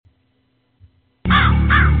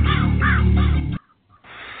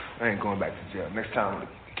I ain't going back to jail. Next time the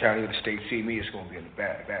county or the state see me, it's gonna be in the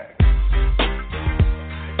bag.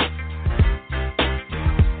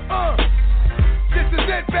 This is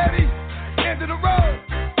it, baby. End of the road.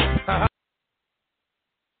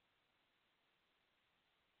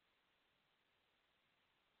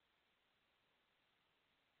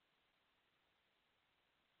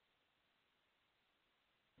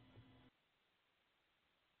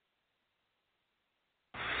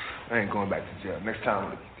 I ain't going back to jail. Next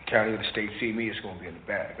time the county or the state see me, it's gonna be in the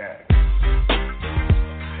bag.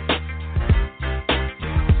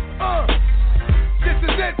 This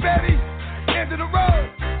is it, baby. End of the road.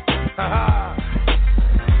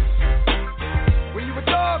 When you a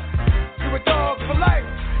dog for life.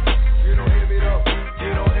 You don't hear me though.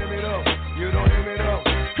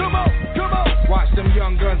 Come on. Watch them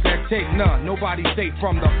young guns that take none. Nobody safe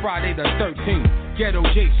from the Friday the 13th. Ghetto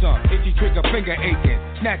Jason, itchy trigger finger aching.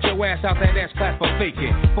 Snatch your ass out that S-class for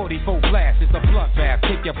faking. 44 blast, it's a bloodbath.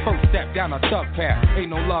 Take your first step down a thug path.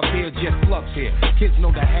 Ain't no love here, just flux here. Kids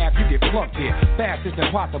know the half, you get plucked here. Fast is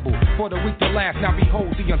impossible. For the weak to last, now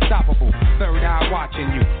behold the unstoppable. Third eye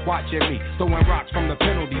watching you, watching me. Throwing rocks from the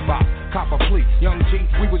penalty box. Cop a plea. Young G,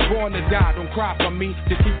 we was born to die. Don't cry for me.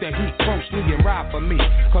 Just keep the heat closely and ride for me.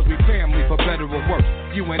 Cause we family for better or worse.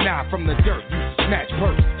 You and I from the dirt, used to snatch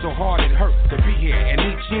purse. So hard it hurts to be here. And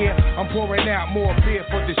each year, I'm pouring out more beer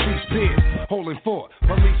for deceased peers. Holding fort,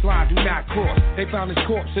 police line do not cross. They found his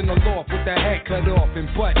corpse in the loft with the head cut off and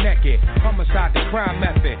butt naked. Homicide, the crime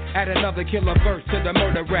method. Add another killer verse to the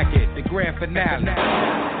murder record. The grand finale.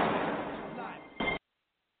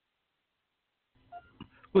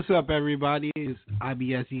 What's up, everybody? It's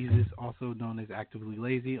IBS Eases, also known as Actively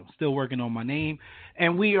Lazy. I'm still working on my name.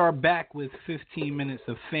 And we are back with 15 minutes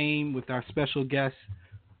of fame with our special guest,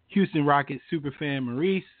 Houston Rockets superfan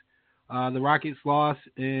Maurice. The Rockets lost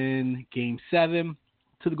in Game 7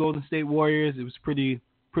 to the Golden State Warriors. It was pretty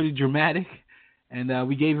dramatic. And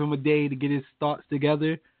we gave him a day to get his thoughts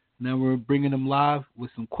together. Now we're bringing him live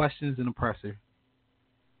with some questions and a presser.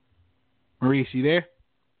 Maurice, you there?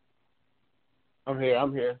 I'm here.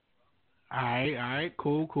 All right,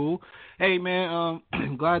 cool. Hey, man,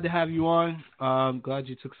 glad to have you on. Glad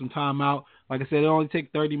you took some time out. Like I said, it only takes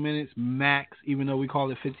 30 minutes max, even though we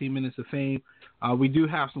call it 15 minutes of fame. We do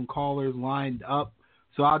have some callers lined up,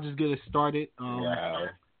 so I'll just get us started.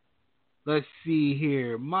 Let's see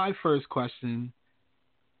here. My first question,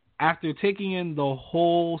 after taking in the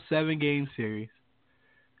whole 7-game series,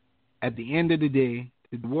 at the end of the day,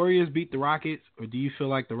 did the Warriors beat the Rockets, or do you feel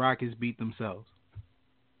like the Rockets beat themselves?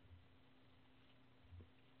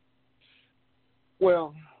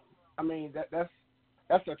 Well, I mean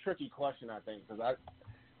that's a tricky question, I think, because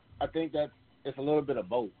I think that it's a little bit of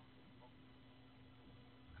both.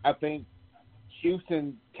 I think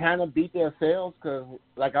Houston kind of beat themselves because,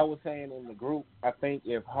 like I was saying in the group, I think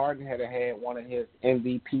if Harden had one of his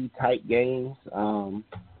MVP type games,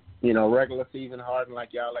 regular season Harden, like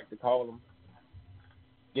y'all like to call him,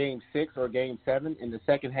 Game 6 or Game 7 in the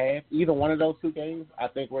second half, either one of those two games, I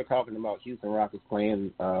think we're talking about Houston Rockets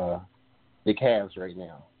playing the Cavs right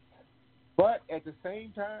now. But at the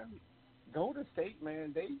same time, Golden State,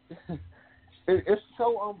 man, it's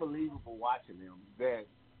so unbelievable watching them that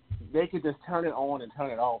they could just turn it on and turn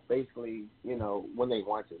it off basically, when they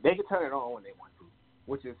want to. They could turn it on when they want to,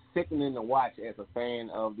 which is sickening to watch as a fan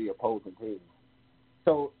of the opposing team.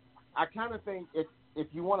 So I kind of think if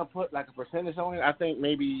you want to put like a percentage on it, I think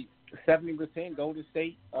maybe 70% Golden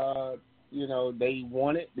State, they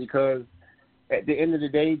won it because at the end of the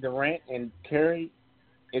day, Durant and Curry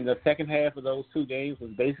in the second half of those two games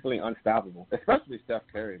was basically unstoppable, especially Steph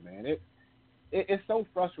Curry, man. It's so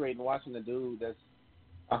frustrating watching the dude that's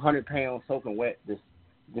 100 pounds soaking wet just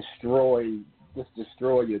destroy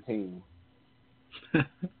your team.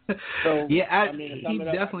 So yeah, he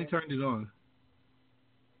definitely turned it on.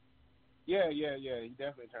 Yeah, he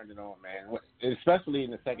definitely turned it on, man. Especially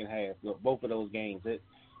in the second half, both of those games.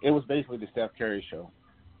 It was basically the Steph Curry show.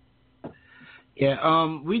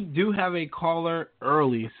 Yeah, we do have a caller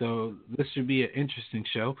early, so this should be an interesting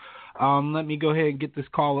show. Let me go ahead and get this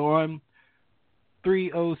caller on.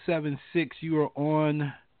 3076, you are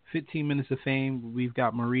on 15 Minutes of Fame. We've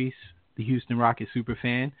got Maurice, the Houston Rockets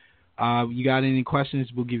superfan. You got any questions?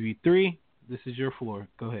 We'll give you 3. This is your floor.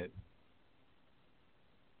 Go ahead.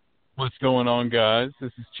 What's going on, guys?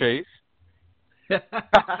 This is Chase.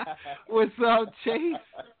 What's up, Chase?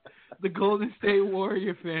 The Golden State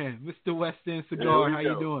Warrior fan, Mr. West End Cigar. How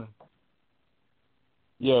you doing?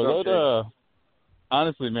 Yeah,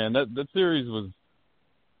 honestly, man, that series was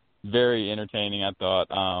very entertaining, I thought.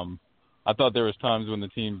 I thought there was times when the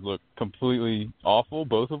teams looked completely awful,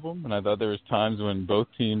 both of them, and I thought there was times when both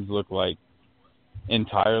teams looked like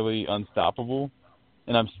entirely unstoppable.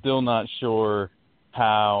 And I'm still not sure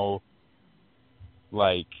how,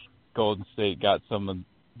 like, Golden State got some of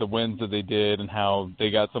the wins that they did and how they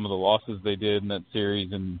got some of the losses they did in that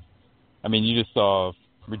series. And, I mean, you just saw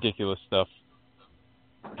ridiculous stuff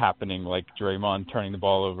happening, like Draymond turning the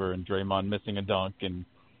ball over and Draymond missing a dunk, and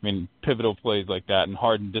I mean pivotal plays like that, and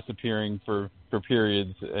Harden disappearing for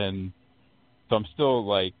periods. And so I'm still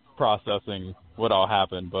like processing what all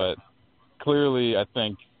happened, but clearly I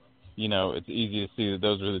think, you know, it's easy to see that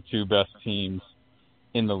those are the two best teams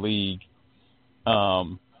in the league.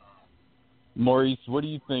 Maurice, what do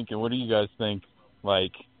you think, and what do you guys think,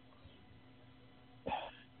 like,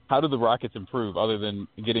 how do the Rockets improve other than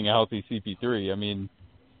getting a healthy CP3? I mean,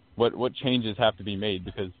 what changes have to be made?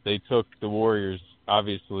 Because they took the Warriors,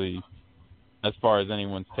 obviously, as far as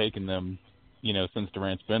anyone's taken them, you know, since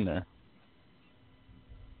Durant's been there.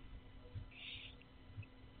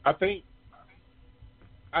 I think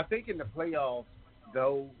in the playoffs,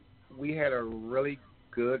 though we had a really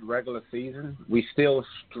good regular season, we still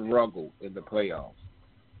struggled in the playoffs.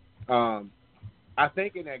 I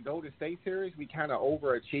think in that Golden State series, we kind of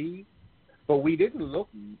overachieved, but we didn't look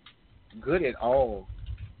good at all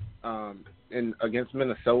against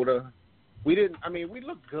Minnesota. We didn't. I mean, we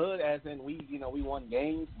looked good as in we won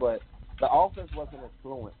games, but the offense wasn't as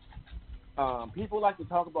fluent. People like to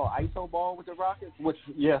talk about ISO ball with the Rockets, which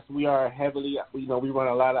yes, we are heavily. We run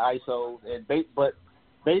a lot of ISOs, but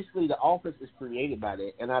basically the offense is created by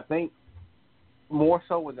that, and I think more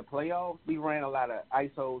so in the playoffs, we ran a lot of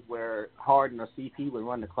ISOs where Harden or CP would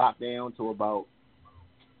run the clock down to about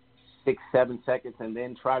 6-7 seconds and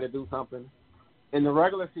then try to do something. In the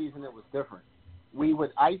regular season, it was different. We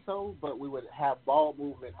would ISO, but we would have ball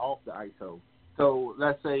movement off the ISO. So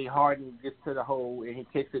let's say Harden gets to the hole and he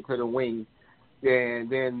kicks it to the wing, and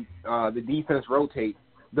then the defense rotates.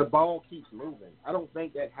 The ball keeps moving. I don't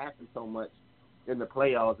think that happens so much in the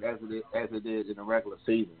playoffs as it did in the regular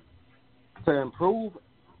season. To improve,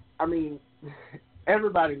 I mean,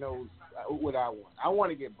 everybody knows what I want. I want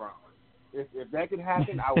to get Bron. If that could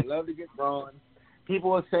happen, I would love to get Bron.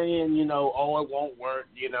 People are saying, it won't work,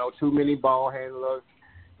 too many ball handlers.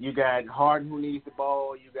 You got Harden who needs the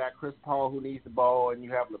ball, you got Chris Paul who needs the ball, and you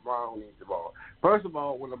have LeBron who needs the ball. First of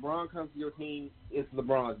all, when LeBron comes to your team, it's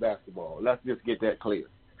LeBron's basketball. Let's just get that clear.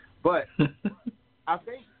 But I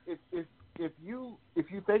think if you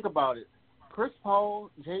think about it, Chris Paul,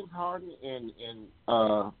 James Harden, and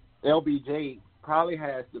LBJ probably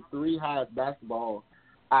has the three highest basketball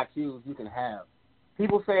IQs you can have.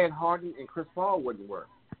 People saying Harden and Chris Paul wouldn't work.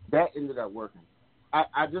 That ended up working.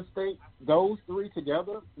 I just think those three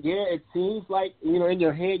together, yeah, it seems like, in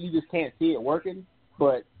your head you just can't see it working,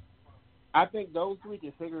 but I think those three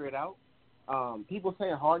can figure it out. People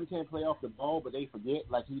saying Harden can't play off the ball, but they forget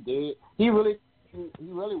like he did. He really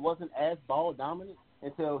wasn't as ball dominant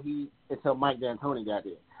until Mike D'Antoni got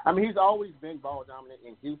there. I mean, he's always been ball dominant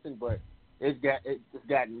in Houston, but it's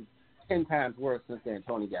gotten 10 times worse since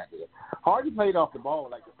D'Antoni got there. Harden played off the ball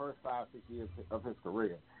like the first 5-6 years of his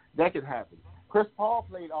career. That could happen. Chris Paul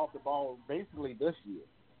played off the ball basically this year,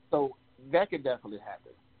 so that could definitely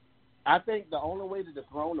happen. I think the only way to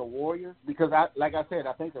dethrone the Warriors, because I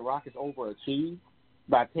think the Rockets overachieved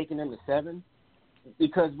by taking them to 7,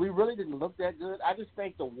 because we really didn't look that good. I just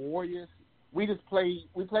think the Warriors, we played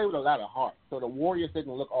with a lot of heart, so the Warriors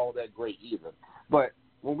didn't look all that great either. But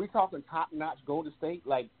when we're talking top-notch Golden State,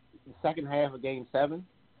 like the second half of Game 7,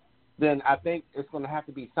 then I think it's going to have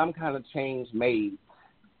to be some kind of change made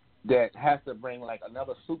that has to bring like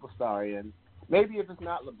another superstar in. Maybe if it's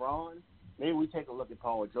not LeBron, maybe we take a look at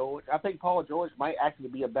Paul George. I think Paul George might actually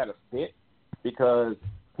be a better fit because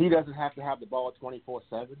he doesn't have to have the ball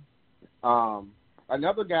 24/7.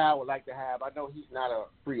 Another guy I would like to have, I know he's not a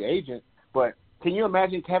free agent, but can you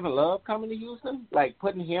imagine Kevin Love coming to Houston, like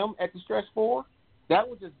putting him at the stretch 4? That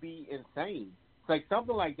would just be insane. It's like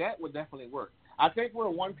something like that would definitely work. I think we're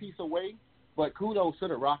one piece away, but kudos to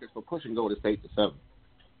the Rockets for pushing Golden State to 7.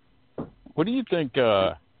 What do you think?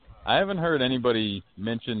 I haven't heard anybody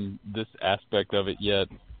mention this aspect of it yet.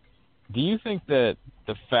 Do you think that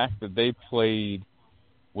the fact that they played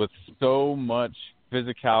with so much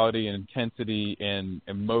physicality and intensity and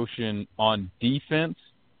emotion on defense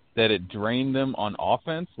that it drained them on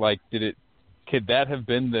offense? Like, could that have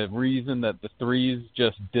been the reason that the threes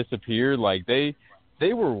just disappeared? Like, they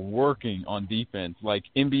were working on defense. Like,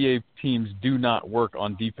 NBA teams do not work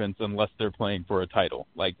on defense unless they're playing for a title.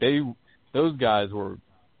 Like, those guys were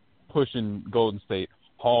pushing Golden State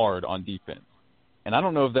hard on defense. And I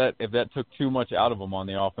don't know if that took too much out of them on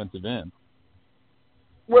the offensive end.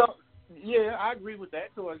 Well, yeah, I agree with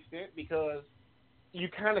that to an extent because you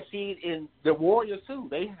kind of see it in the Warriors, too.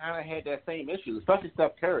 They kind of had that same issue, especially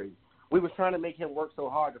Steph Curry. We were trying to make him work so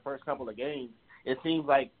hard the first couple of games. It seems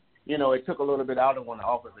like, it took a little bit out of him on the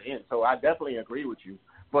offensive end. So I definitely agree with you.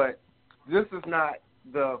 But this is not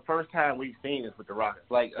the first time we've seen this with the Rockets.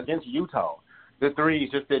 Like, against Utah, the threes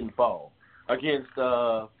just didn't fall. Against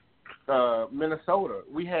Minnesota,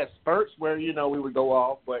 we had spurts where, we would go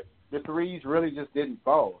off, but the threes really just didn't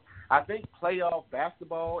fall. I think playoff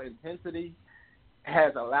basketball intensity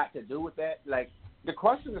has a lot to do with that. Like, the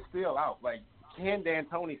question is still out. Like, can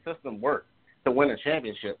D'Antoni's system work to win a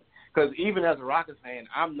championship? Because even as a Rockets fan,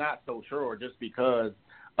 I'm not so sure just because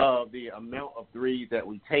of the amount of threes that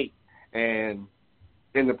we take. And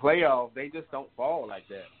in the playoffs, they just don't fall like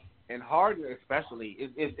that. And Harden especially,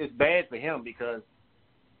 it's bad for him because,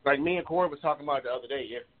 like me and Corey was talking about the other day,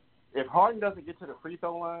 if Harden doesn't get to the free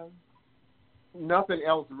throw line, nothing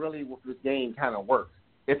else really with this game kind of works.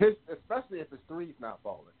 Especially if his three's not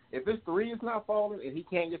falling. If his three is not falling and he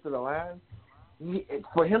can't get to the line,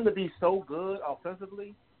 for him to be so good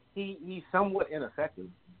offensively, he's somewhat ineffective.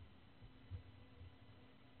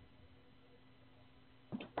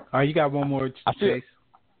 All right, you got one more, Chase.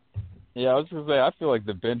 Yeah, I was going to say, I feel like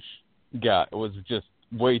the bench was just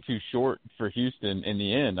way too short for Houston in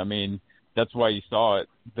the end. I mean, that's why you saw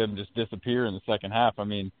them just disappear in the second half. I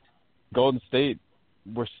mean, Golden State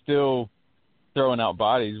were still throwing out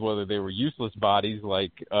bodies, whether they were useless bodies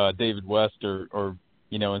like David West or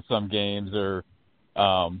in some games, or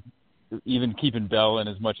even keeping Bell in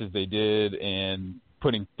as much as they did and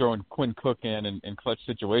throwing Quinn Cook in clutch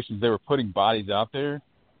situations. They were putting bodies out there.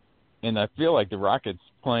 And I feel like the Rockets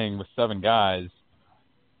playing with 7 guys,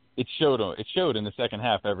 it showed in the second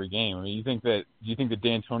half every game. I mean, do you think that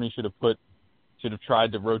D'Antoni should have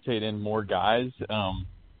tried to rotate in more guys?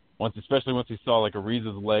 Especially once he saw like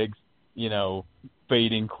Ariza's legs,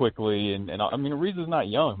 fading quickly, and I mean, Ariza's not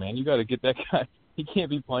young, man. You got to get that guy. He can't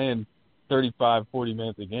be playing 35, 40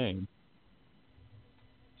 minutes a game.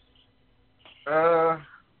 Well,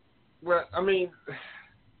 I mean,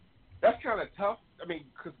 that's kind of tough. I mean,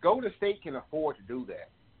 because Golden State can afford to do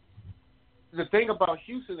that. The thing about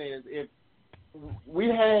Houston is if we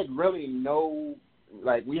had no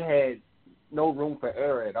room for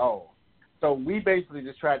error at all. So we basically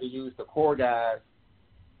just tried to use the core guys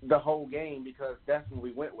the whole game because that's what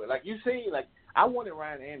we went with. Like you see, like I wanted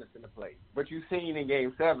Ryan Anderson to play, but you seen in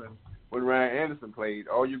Game 7 when Ryan Anderson played,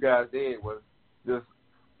 all you guys did was just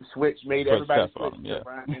made everybody switch.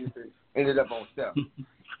 Ryan Anderson ended up on Steph.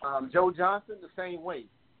 Joe Johnson, the same way.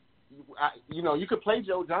 You could play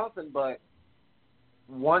Joe Johnson, but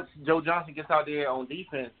once Joe Johnson gets out there on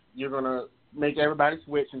defense, you're going to make everybody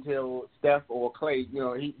switch until Steph or Clay,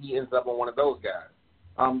 he ends up on one of those guys.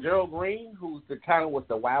 Gerald Green, who's was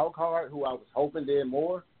the wild card, who I was hoping did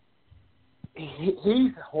more,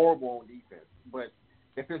 he's horrible on defense. But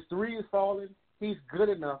if his three is falling, he's good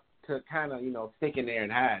enough to kind of, stick in there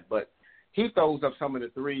and hide. But he throws up some of the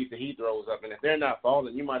threes that he throws up, and if they're not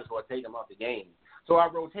falling, you might as well take them out the game. So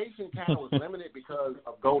our rotation kind of was limited because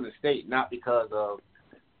of Golden State, not because of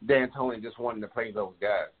D'Antoni just wanting to play those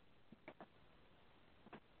guys.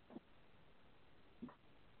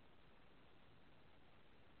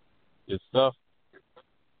 Good stuff.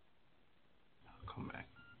 Come back.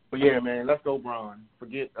 But yeah, man, let's go, Bron.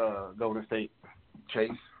 Forget Golden State,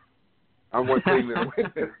 Chase. I'm with Cleveland.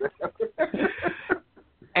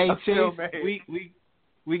 Hey, Chase,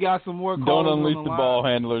 we got some more calls. Don't unleash the ball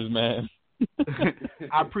handlers, man.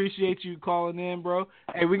 I appreciate you calling in, bro.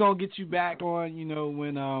 Hey, we're gonna get you back on,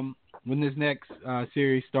 when this next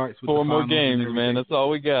series starts with 4 more games, man. That's all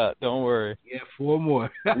we got. Don't worry. Yeah, 4 more.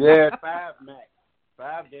 Yeah, 5 max.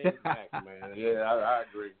 5 games max, man. Yeah, I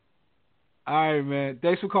agree. All right, man.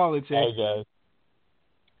 Thanks for calling, Chase. Hey, guys.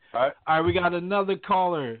 All right, we got another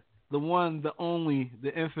caller. The one, the only,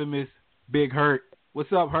 the infamous Big Hurt.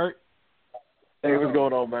 What's up, Hurt? Hey, what's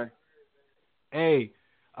going on, man? Hey,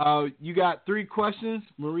 you got 3 questions.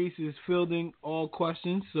 Maurice is fielding all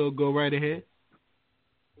questions, so go right ahead.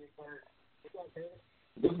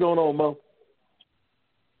 What's going on, Mo?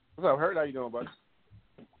 What's up, Hurt? How you doing, buddy?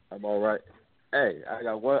 I'm all right. Hey, I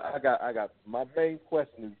got my main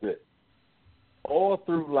question is this. All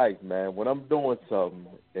through life, man, when I'm doing something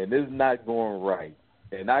and it's not going right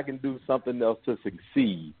and I can do something else to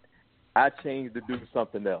succeed, I change to do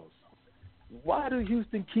something else. Why do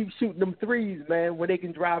Houston keep shooting them threes, man, when they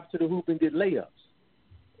can drive to the hoop and get layups?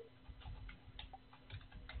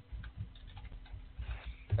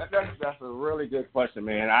 That's a really good question,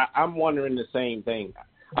 man. I'm wondering the same thing.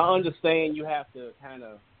 I understand you have to kind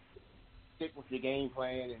of stick with your game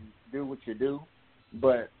plan and do what you do,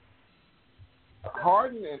 but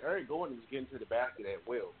Harden and Eric Gordon is getting to the basket at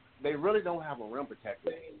will. They really don't have a rim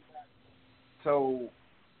protector. So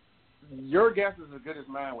your guess is as good as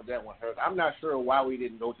mine with that one, Herc. I'm not sure why we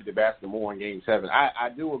didn't go to the basket more in Game 7. I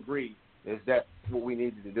do agree is that what we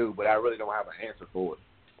needed to do, but I really don't have an answer for it.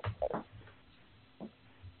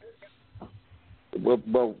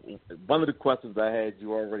 Well, one of the questions I had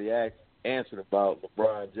you already answered about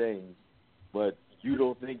LeBron James, but you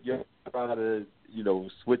don't think you're trying to,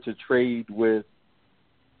 switch a trade with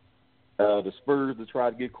the Spurs to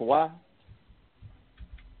try to get Kawhi?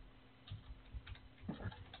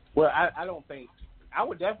 Well, I don't think – I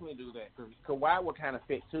would definitely do that because Kawhi would kind of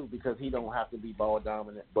fit too because he don't have to be ball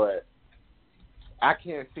dominant. But I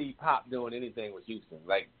can't see Pop doing anything with Houston.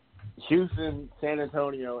 Like, Houston, San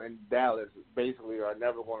Antonio, and Dallas basically are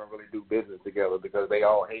never going to really do business together because they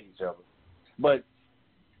all hate each other. But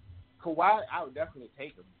Kawhi, I would definitely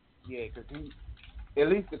take him. Yeah, because at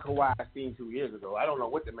least the Kawhi I seen 2 years ago, I don't know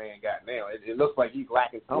what the man got now. It looks like he's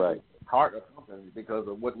lacking something, heart or something, because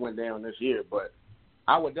of what went down this year. But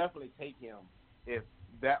I would definitely take him if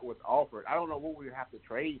that was offered. I don't know what we would have to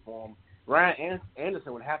trade for him. Ryan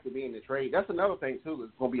Anderson would have to be in the trade. That's another thing, too,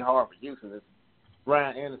 it's going to be hard for Houston. It's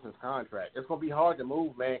Ryan Anderson's contract. It's going to be hard to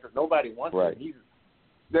move, man, because nobody wants him.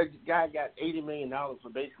 That guy got $80 million for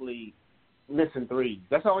basically missing threes.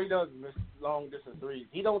 That's all he does is miss long-distance threes.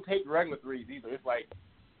 He don't take regular threes either. It's like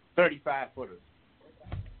 35-footers.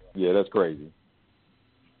 Yeah, that's crazy.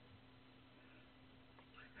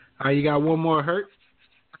 All right, you got one more, Hurt?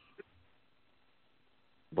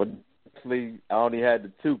 But actually, I only had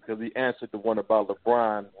the two because he answered the one about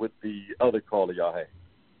LeBron with the other caller y'all had.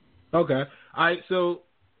 Okay. All right, so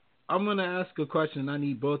I'm going to ask a question. I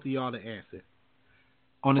need both of y'all to answer.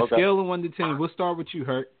 On a scale of 1 to 10, we'll start with you,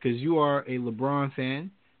 Hurt, because you are a LeBron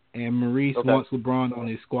fan, and Maurice wants LeBron on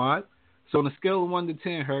his squad. So on a scale of 1 to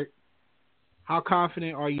 10, Hurt, how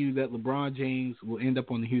confident are you that LeBron James will end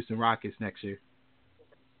up on the Houston Rockets next year?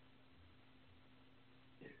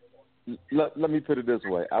 Let me put it this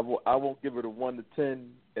way. I won't give it a 1 to 10.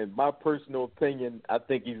 In my personal opinion, I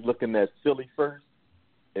think he's looking at Philly first,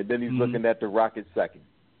 and then he's looking at the Rockets second.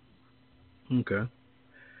 Okay.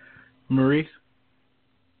 Maurice?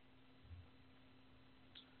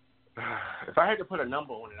 If I had to put a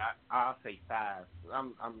number on it, I'll say 5.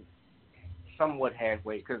 I'm somewhat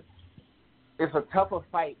halfway because it's a tougher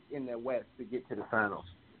fight in the West to get to the finals.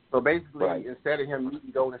 So basically, instead of him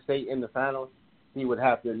meeting Golden State in the finals, he would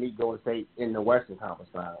have to meet Golden State in the Western Conference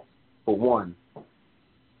Finals, for one.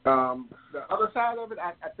 The other side of it,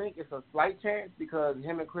 I think it's a slight chance because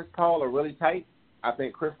him and Chris Paul are really tight. I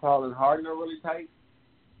think Chris Paul and Harden are really tight.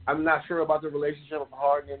 I'm not sure about the relationship of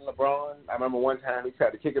Harden and LeBron. I remember one time he tried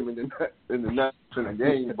to kick him in the nuts in a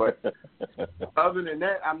game, but other than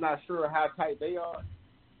that, I'm not sure how tight they are.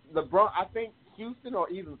 LeBron, I think Houston or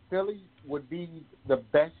even Philly would be the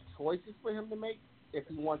best choices for him to make if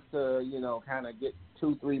he wants to, kind of get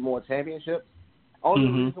 2-3 more championships.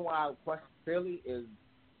 Only reason why I question Philly is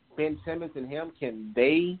Ben Simmons and him. Can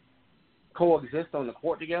they coexist on the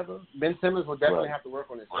court together? Ben Simmons will definitely have to work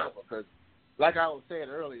on himself because, like I was saying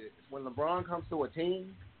earlier, when LeBron comes to a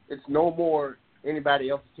team, it's no more anybody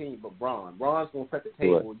else's team but Bron. Bron's going to set the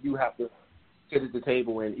table. You have to sit at the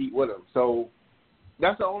table and eat with him. So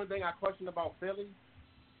that's the only thing I question about Philly.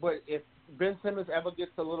 But if Ben Simmons ever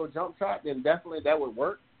gets a little jump shot, then definitely that would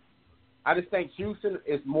work. I just think Houston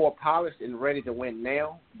is more polished and ready to win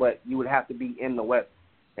now, but you would have to be in the West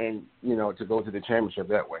and, to go to the championship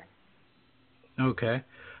that way. Okay.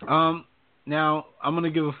 Now, I'm going to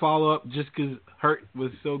give a follow-up just because Hurt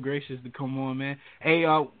was so gracious to come on, man. Hey,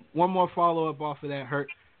 one more follow-up off of that, Hurt.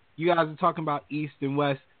 You guys are talking about East and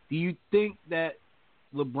West. Do you think that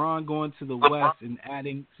LeBron going to the West and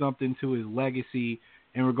adding something to his legacy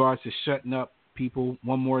in regards to shutting up people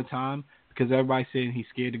one more time? Because everybody's saying he's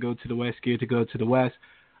scared to go to the West,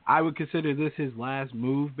 I would consider this his last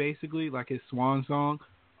move, basically, like his swan song.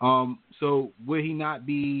 So would he not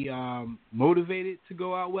be motivated to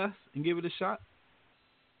go out West and give it a shot?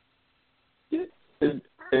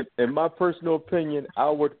 In my personal opinion, I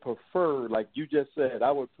would prefer, like you just said,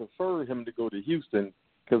 I would prefer him to go to Houston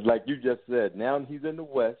because, like you just said, now he's in the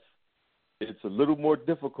West. It's a little more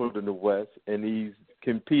difficult in the West, and he's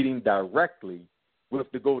competing directly with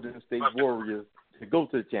the Golden State Warriors to go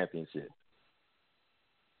to the championship.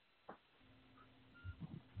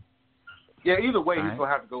 Yeah, either way, he's going to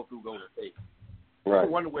have to go through Golden State. Right.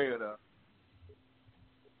 One way or the other.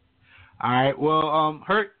 All right. Well,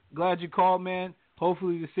 Hurt, glad you called, man.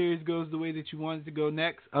 Hopefully the series goes the way that you want it to go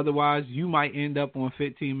next. Otherwise, you might end up on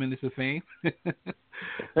 15 Minutes of Fame.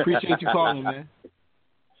 Appreciate you calling, man.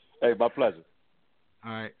 Hey, my pleasure.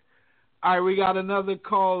 All right, we got another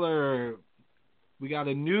caller. We got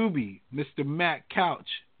a newbie, Mr. Matt Couch.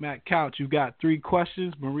 Matt Couch, you got 3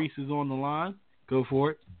 questions. Maurice is on the line. Go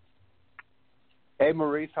for it. Hey,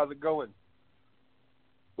 Maurice, how's it going?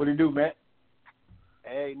 What do you do, Matt?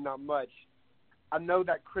 Hey, not much. I know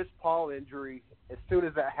that Chris Paul injury, as soon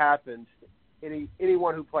as that happened,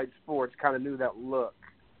 anyone who played sports kind of knew that look.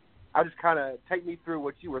 I just kind of take me through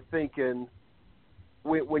what you were thinking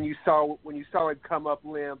when you saw him come up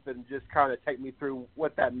limp, and just kind of take me through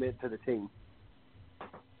what that meant to the team.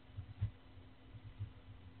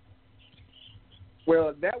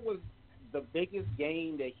 Well, that was the biggest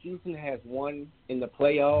game that Houston has won in the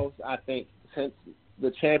playoffs, I think, since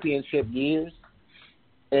the championship years.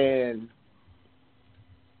 And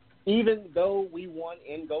even though we won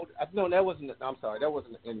in Golden – no, that wasn't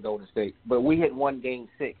in Golden State. But we had won Game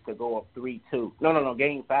 6 to go up 3-2. No,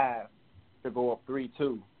 Game 5 to go up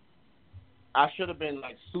 3-2. I should have been,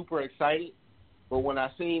 super excited. But when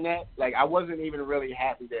I seen that, I wasn't even really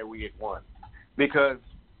happy that we had won. Because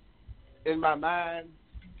in my mind,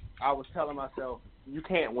 I was telling myself, you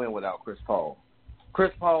can't win without Chris Paul.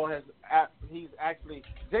 Chris Paul he's actually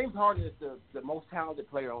 – James Harden is the most talented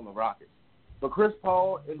player on the Rockets. But Chris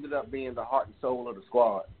Paul ended up being the heart and soul of the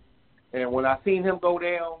squad. And when I seen him go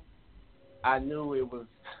down, I knew it was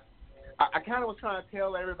 – I kind of was trying to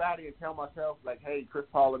tell everybody and tell myself, hey, Chris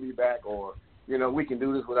Paul will be back, or, we can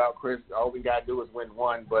do this without Chris. All we got to do is win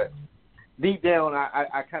one. But deep down,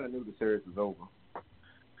 I kind of knew the series was over.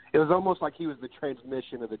 It was almost like he was the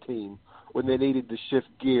transmission of the team. When they needed to shift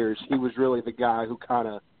gears, he was really the guy who kind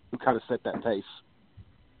of set that pace.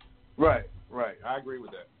 Right. I agree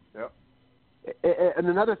with that. Yep. And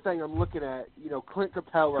another thing I'm looking at, Clint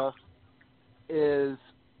Capella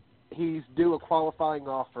he's due a qualifying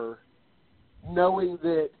offer, knowing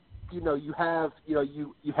that you have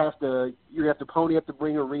to pony up to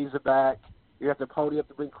bring Ariza back, you have to pony up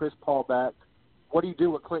to bring Chris Paul back. What do you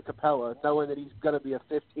do with Clint Capella, knowing that he's going to be a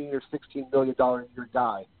 $15 or $16 million a year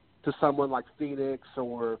guy to someone like Phoenix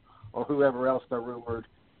or whoever else they're rumored?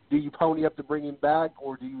 Do you pony up to bring him back,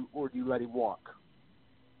 or do you let him walk?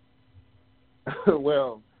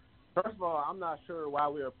 Well, first of all, I'm not sure why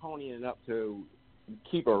we were ponying up to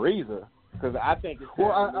keep Ariza, because I think it's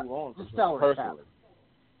time to move on from him personally.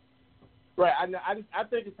 Right, I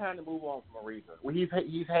think it's time to move on from Ariza. Well, he's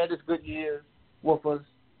had his good years with us.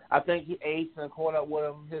 I think he aged and caught up with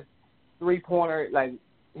him. His 3-pointer,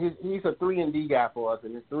 he's a 3-and-D guy for us,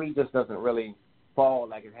 and his 3 just doesn't really fall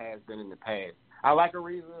like it has been in the past. I like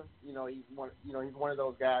Ariza. He's one of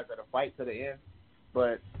those guys that'll fight to the end.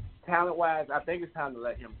 But talent-wise, I think it's time to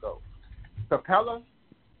let him go. Capella,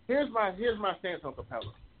 here's my stance on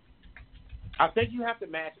Capella. I think you have to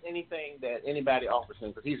match anything that anybody offers him,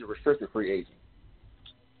 because he's a restricted free agent.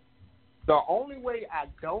 The only way I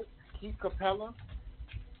don't keep Capella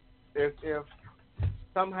is if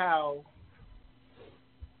somehow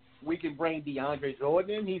we can bring DeAndre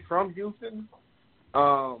Jordan in. He's from Houston.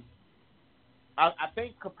 I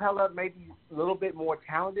think Capella may be a little bit more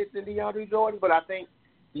talented than DeAndre Jordan, but I think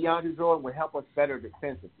DeAndre Jordan would help us better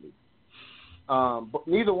defensively. But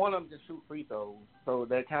neither one of them can shoot free throws, so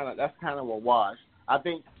that's kind of a wash. I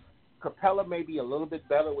think Capella may be a little bit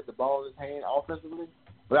better with the ball in his hand offensively,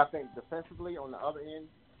 but I think defensively on the other end,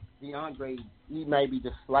 DeAndre, he may be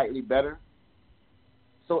just slightly better.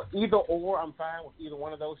 So either or, I'm fine with either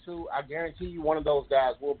one of those two. I guarantee you one of those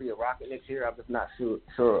guys will be a Rocket next year. I'm just not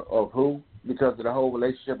sure of who, because of the whole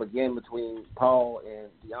relationship, again, between Paul and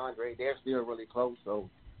DeAndre. They're still really close, so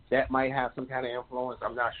that might have some kind of influence.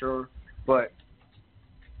 I'm not sure. But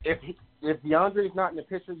if DeAndre's not in the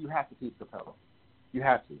picture, you have to keep Capella. You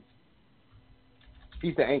have to.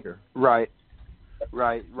 He's the anchor. Right.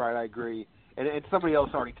 I agree. And somebody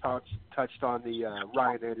else already touched on the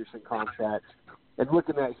Ryan Anderson contract. And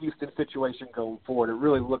looking at Houston's situation going forward, it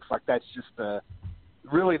really looks like that's just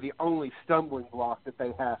really the only stumbling block that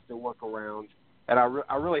they have to work around. And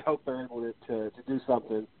I really hope they're able to do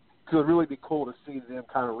something, because it would really be cool to see them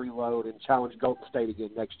kind of reload and challenge Golden State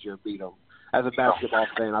again next year and beat them. As a basketball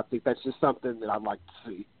fan, I think that's just something that I'd like to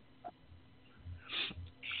see.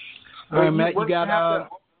 All right, Matt, you got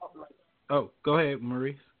oh, go ahead,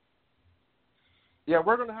 Maurice. Yeah,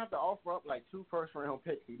 we're going to have to offer up 2 first-round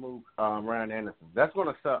picks to move Ryan Anderson. That's going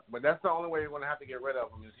to suck, but that's the only way we're going to have to get rid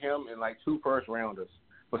of him, is him and 2 first-rounders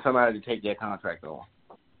for somebody to take that contract on.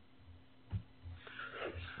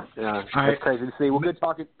 Yeah, that's crazy to see. Well, good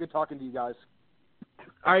talking to you guys.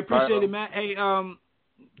 I appreciate it, Matt. Hey,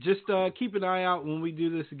 just keep an eye out when we do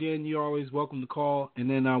this again. You're always welcome to call. And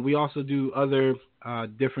then we also do other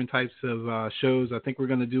different types of shows. I think we're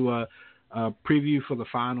going to do a preview for the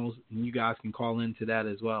finals, and you guys can call into that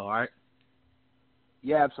as well, all right?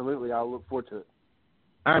 Yeah, absolutely. I'll look forward to it.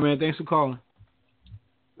 All right, man. Thanks for calling.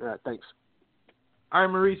 All right, thanks. All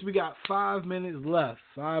right, Maurice, we got 5 minutes left.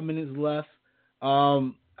 5 minutes left.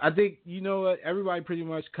 I think, you know what, everybody pretty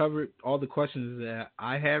much covered all the questions that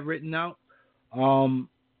I had written out.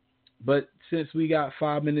 But since we got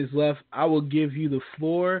 5 minutes left, I will give you the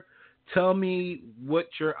floor. Tell me what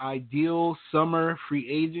your ideal summer free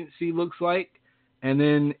agency looks like, and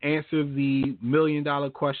then answer the $1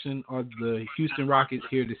 million question: are the Houston Rockets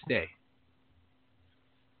here to stay?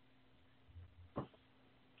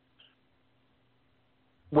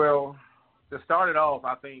 Well, to start it off,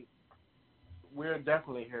 I think we're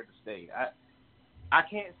definitely here to stay. I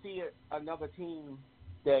can't see another team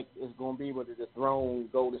that is going to be able to dethrone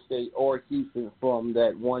Golden State or Houston from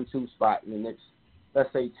that 1-2 spot in the next,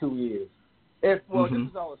 let's say, 2 years. This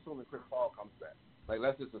is all assuming Chris Paul comes back. Like,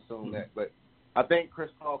 let's just assume that. But I think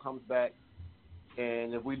Chris Paul comes back,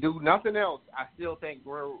 and if we do nothing else, I still think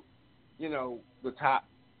we're, the top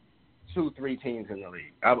 2-3 teams in the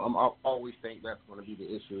league. I always think that's going to be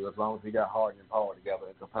the issue as long as we got Harden and Paul together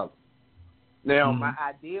at Capella. Now, my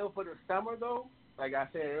ideal for the summer, though, like I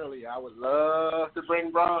said earlier, I would love to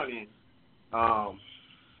bring Bron in.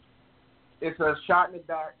 It's a shot in the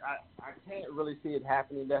dark. I can't really see it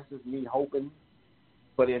happening. That's just me hoping.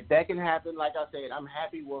 But if that can happen, like I said, I'm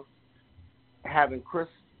happy with having Chris,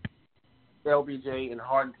 LBJ, and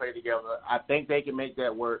Harden play together. I think they can make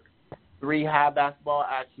that work. 3 high basketball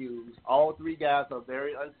IQs. All 3 guys are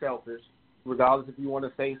very unselfish, regardless if you want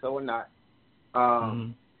to say so or not.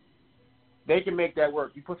 They can make that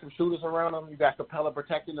work. You put some shooters around them. You got Capella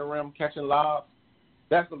protecting the rim, catching lobs.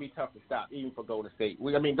 That's going to be tough to stop, even for Golden State.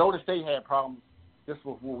 Golden State had problems just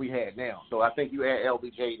with what we had now. So I think you add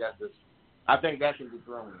LBJ, I think that can be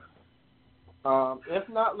thrown in. If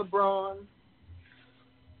not LeBron,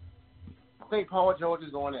 I think Paul George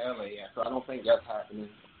is going to LA, so I don't think that's happening.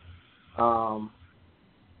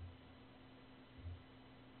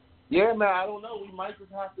 Yeah, man, I don't know. We might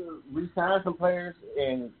just have to re-sign some players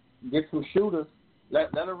and get some shooters.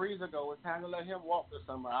 Let Ariza go. It's time to let him walk this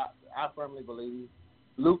summer. I firmly believe.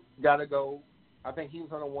 Luke got to go. I think he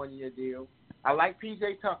was on a 1-year deal. I like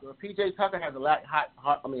P.J. Tucker. P.J. Tucker has a lot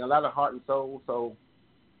of heart and soul, so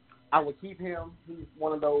I would keep him. He's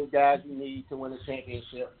one of those guys you need to win a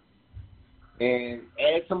championship. And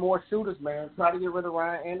add some more shooters, man. Try to get rid of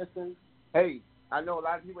Ryan Anderson. Hey, I know a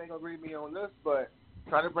lot of people ain't gonna agree with me on this, but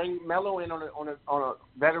try to bring Melo in on a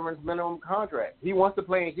veteran's minimum contract. He wants to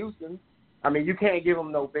play in Houston. You can't give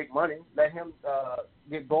him no big money. Let him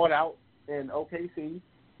get bought out in OKC.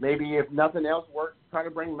 Maybe if nothing else works, try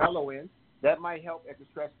to bring Melo in. That might help at the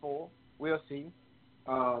stretch 4. We'll see.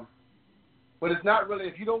 But it's not really,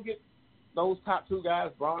 if you don't get those top 2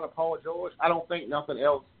 guys, Bron or Paul George, I don't think nothing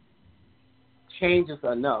else changes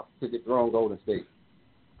enough to dethrone Golden State.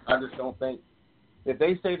 I just don't think. If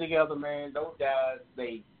they stay together, man, those guys,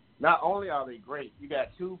 they not only are they great, you got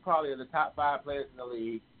 2 probably of the top 5 players in the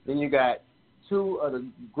league, then you got 2 of the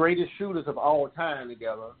greatest shooters of all time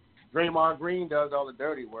together. Draymond Green does all the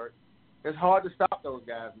dirty work. It's hard to stop those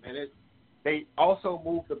guys, man. They also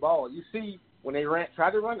move the ball. You see, when they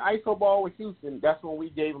tried to run ISO ball with Houston, that's when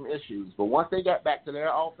we gave them issues. But once they got back to their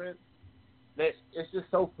offense, it's just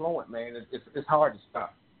so fluent, man. It's hard to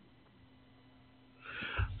stop.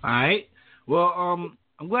 All right. Well,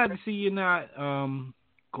 I'm glad to see you're not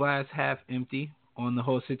glass half empty on the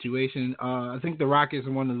whole situation. I think the Rockets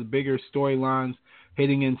are one of the bigger storylines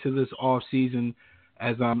heading into this off season,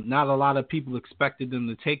 as not a lot of people expected them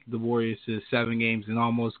to take the Warriors to 7 games and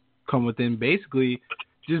almost come within basically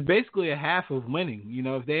a half of winning.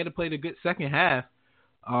 If they had played a good second half,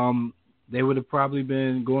 they would have probably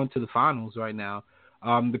been going to the finals right now.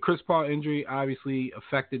 The Chris Paul injury obviously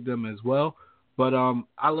affected them as well, but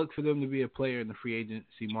I look for them to be a player in the free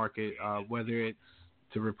agency market, whether it's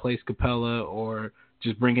to replace Capella or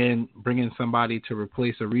just bring in somebody to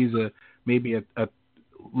replace Ariza, maybe a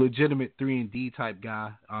legitimate 3-and-D type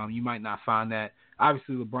guy. You might not find that.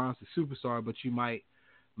 Obviously, LeBron's a superstar, but you might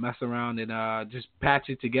mess around and just patch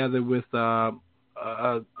it together with a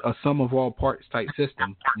sum of all parts type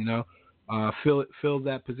system. Fill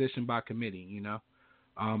that position by committee.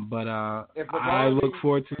 But I look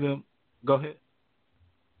forward to them. Go ahead.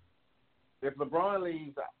 If LeBron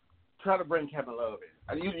leaves, try to bring Kevin Love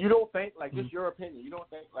in. You don't think, just your opinion, you don't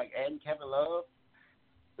think adding Kevin Love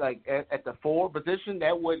at the 4 position,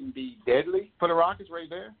 that wouldn't be deadly for the Rockets right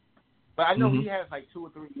there? But I know Mhm. he has like 2 or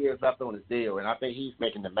 3 years left on his deal, and I think he's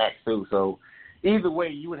making the max too. So either way,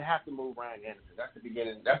 you would have to move Ryan Anderson. That's the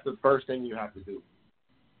beginning. That's the first thing you have to do.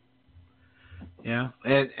 Yeah,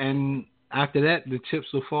 and after that, the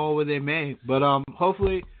chips will fall where they may. But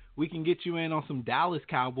hopefully we can get you in on some Dallas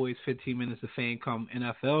Cowboys 15 minutes of fame come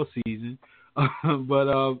NFL season.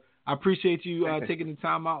 But I appreciate you taking the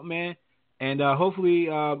time out, man. And hopefully,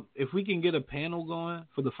 if we can get a panel going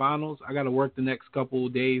for the finals, I got to work the next couple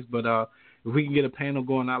of days. But if we can get a panel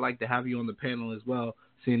going, I'd like to have you on the panel as well,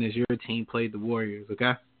 seeing as your team played the Warriors.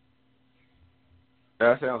 Okay.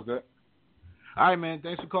 That sounds good. All right, man.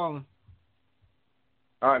 Thanks for calling.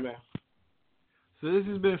 All right, man. So this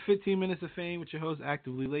has been 15 Minutes of Fame with your host,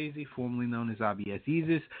 Actively Lazy, formerly known as IBS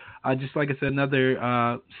Easus. Just like I said,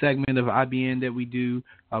 another segment of IBN that we do.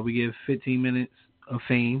 We give 15 minutes of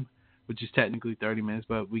fame, which is technically 30 minutes,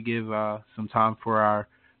 but we give some time for our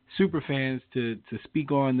super fans to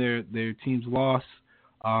speak on their team's loss,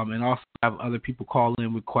 and also have other people call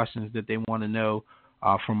in with questions that they want to know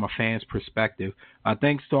from a fan's perspective.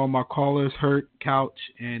 Thanks to all my callers, Hurt, Couch,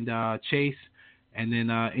 and Chase. And then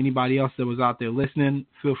anybody else that was out there listening,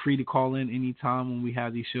 feel free to call in anytime when we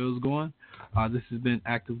have these shows going. This has been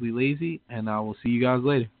Actively Lazy, and I will see you guys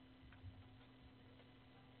later.